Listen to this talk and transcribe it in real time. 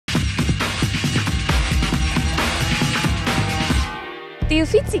The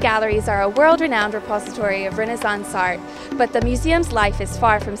Uffizi Galleries are a world-renowned repository of Renaissance art, but the museum's life is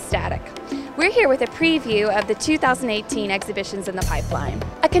far from static. We're here with a preview of the 2018 exhibitions in the pipeline.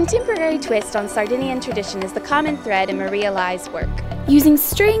 A contemporary twist on Sardinian tradition is the common thread in Maria Lai's work. Using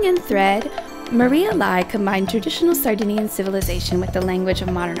string and thread, Maria Lai combined traditional Sardinian civilization with the language of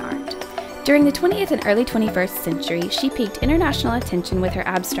modern art. During the 20th and early 21st century, she piqued international attention with her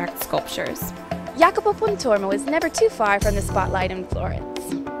abstract sculptures. Jacopo Pontormo was never too far from the spotlight in Florence.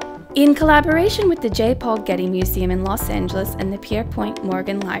 In collaboration with the J. Paul Getty Museum in Los Angeles and the Pierpont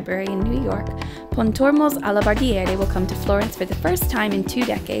Morgan Library in New York, Pontormo's Alabardiere will come to Florence for the first time in 2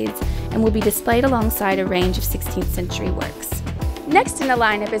 decades and will be displayed alongside a range of 16th century works. Next in the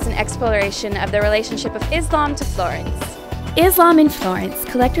lineup is an exploration of the relationship of Islam to Florence. Islam in Florence,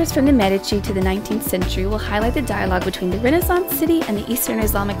 collectors from the Medici to the 19th century will highlight the dialogue between the Renaissance city and the Eastern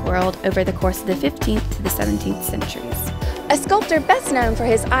Islamic world over the course of the 15th to the 17th centuries. A sculptor best known for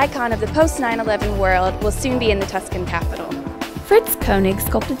his icon of the post-9/11 world will soon be in the Tuscan capital. Fritz Koenig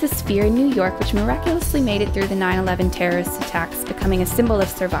sculpted the sphere in New York, which miraculously made it through the 9/11 terrorist attacks, becoming a symbol of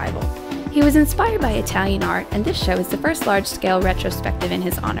survival. He was inspired by Italian art, and this show is the first large-scale retrospective in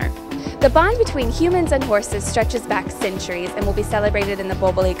his honor. The bond between humans and horses stretches back centuries and will be celebrated in the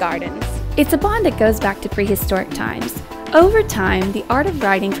Boboli Gardens. It's a bond that goes back to prehistoric times. Over time, the art of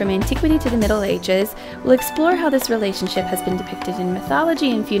writing from antiquity to the Middle Ages will explore how this relationship has been depicted in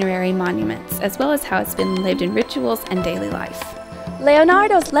mythology and funerary monuments, as well as how it's been lived in rituals and daily life.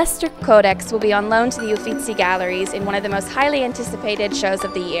 Leonardo's Leicester Codex will be on loan to the Uffizi Galleries in one of the most highly anticipated shows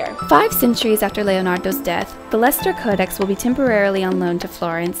of the year. 5 centuries after Leonardo's death, the Leicester Codex will be temporarily on loan to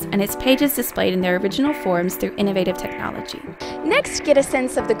Florence, and its pages displayed in their original forms through innovative technology. Next, get a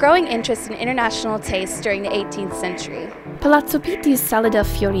sense of the growing interest in international taste during the 18th century. Palazzo Pitti's Sala del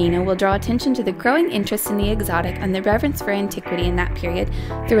Fiorino will draw attention to the growing interest in the exotic and the reverence for antiquity in that period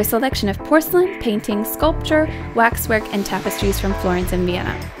through a selection of porcelain, painting, sculpture, waxwork, and tapestries from Florence and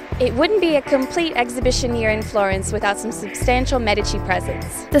Vienna. It wouldn't be a complete exhibition year in Florence without some substantial Medici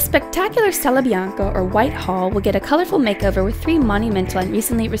presence. The spectacular Sala Bianca, or White Hall, will get a colorful makeover with 3 monumental and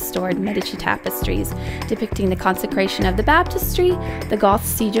recently restored Medici tapestries, depicting the consecration of the baptistry, the Goth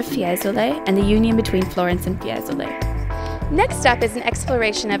siege of Fiesole, and the union between Florence and Fiesole. Next up is an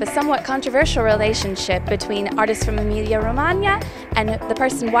exploration of a somewhat controversial relationship between artists from Emilia-Romagna and the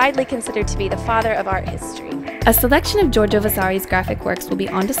person widely considered to be the father of art history. A selection of Giorgio Vasari's graphic works will be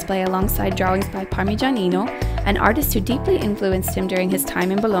on display alongside drawings by Parmigianino, an artist who deeply influenced him during his time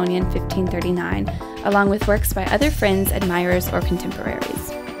in Bologna in 1539, along with works by other friends, admirers, or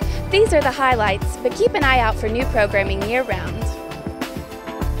contemporaries. These are the highlights, but keep an eye out for new programming year-round.